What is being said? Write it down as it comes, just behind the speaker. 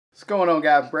What's going on,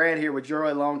 guys? Brad here with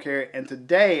Lloyd Lawn Care, and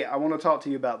today I want to talk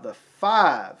to you about the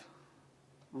 5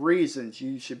 reasons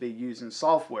you should be using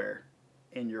software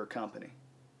in your company.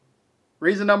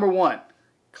 Reason number 1,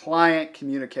 client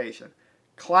communication.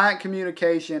 Client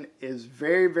communication is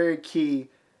very, very key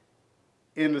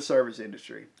in the service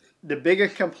industry. The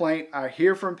biggest complaint I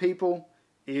hear from people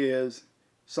is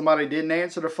somebody didn't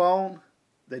answer the phone,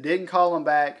 they didn't call them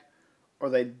back, or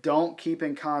they don't keep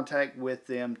in contact with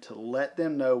them to let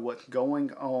them know what's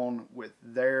going on with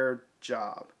their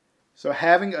job. So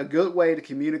having a good way to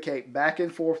communicate back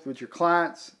and forth with your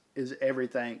clients is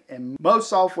everything. And most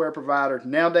software providers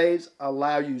nowadays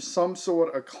allow you some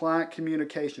sort of client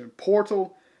communication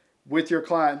portal with your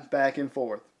clients back and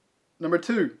forth. Number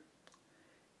 2,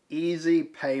 easy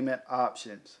payment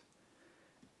options.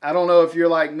 I don't know if you're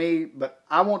like me, but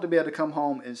I want to be able to come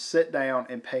home and sit down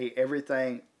and pay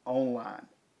everything online.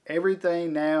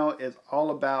 Everything now is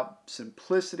all about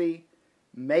simplicity,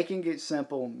 making it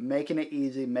simple, making it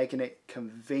easy, making it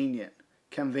convenient.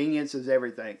 Convenience is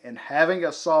everything. And having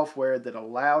a software that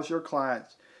allows your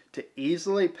clients to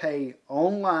easily pay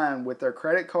online with their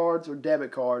credit cards or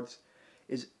debit cards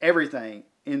is everything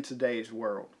in today's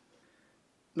world.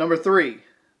 Number 3,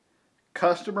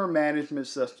 customer management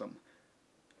system.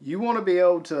 You want to be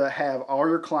able to have all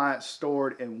your clients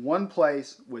stored in one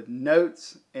place with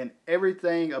notes and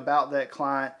everything about that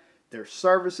client, their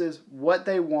services, what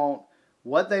they want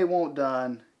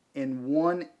done in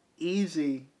one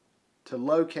easy to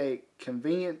locate,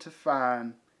 convenient to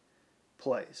find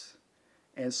place.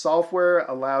 And software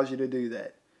allows you to do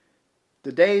that.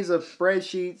 The days of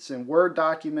spreadsheets and Word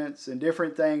documents and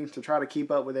different things to try to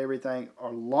keep up with everything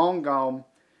are long gone.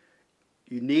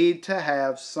 You need to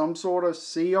have some sort of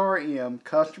CRM,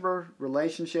 customer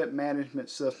relationship management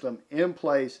system, in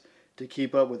place to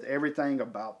keep up with everything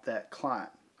about that client.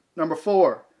 Number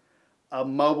 4, a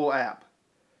mobile app.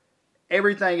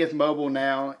 Everything is mobile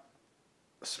now.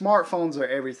 Smartphones are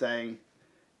everything.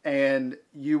 And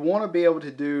you want to be able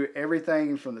to do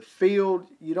everything from the field.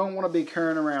 You don't want to be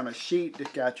carrying around a sheet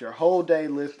that's got your whole day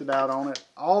listed out on it.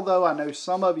 Although I know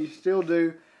some of you still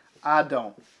do, I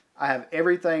don't. I have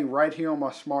everything right here on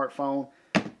my smartphone.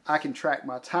 I can track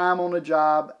my time on the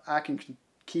job. I can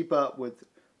keep up with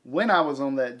when I was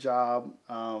on that job.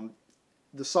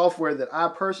 The software that I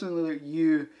personally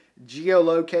use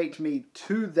geolocates me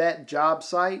to that job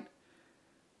site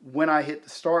when I hit the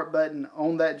start button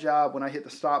on that job, when I hit the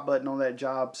stop button on that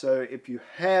job. So if you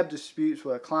have disputes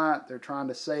with a client, they're trying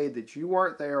to say that you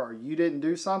weren't there or you didn't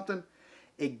do something,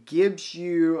 it gives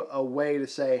you a way to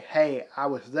say, hey, I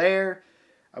was there.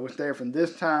 I was there from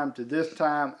this time to this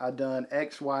time. I done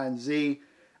X, Y, and Z.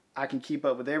 I can keep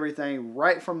up with everything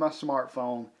right from my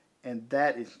smartphone, and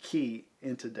that is key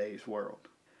in today's world.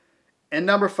 And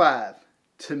number 5,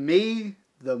 to me,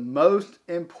 the most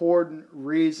important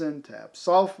reason to have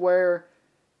software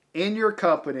in your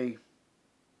company,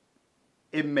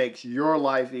 it makes your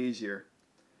life easier.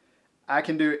 I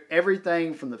can do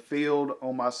everything from the field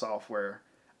on my software.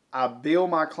 I bill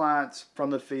my clients from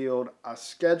the field. I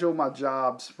schedule my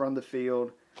jobs from the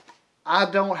field.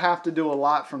 I don't have to do a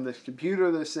lot from this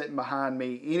computer that's sitting behind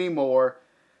me anymore.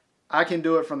 I can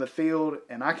do it from the field,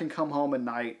 and I can come home at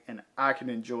night and I can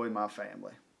enjoy my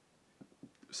family.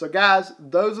 So guys,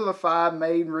 those are the 5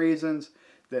 main reasons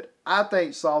that I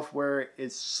think software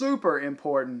is super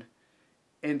important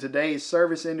in today's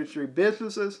service industry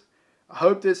businesses. I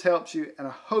hope this helps you, and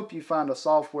I hope you find a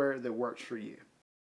software that works for you.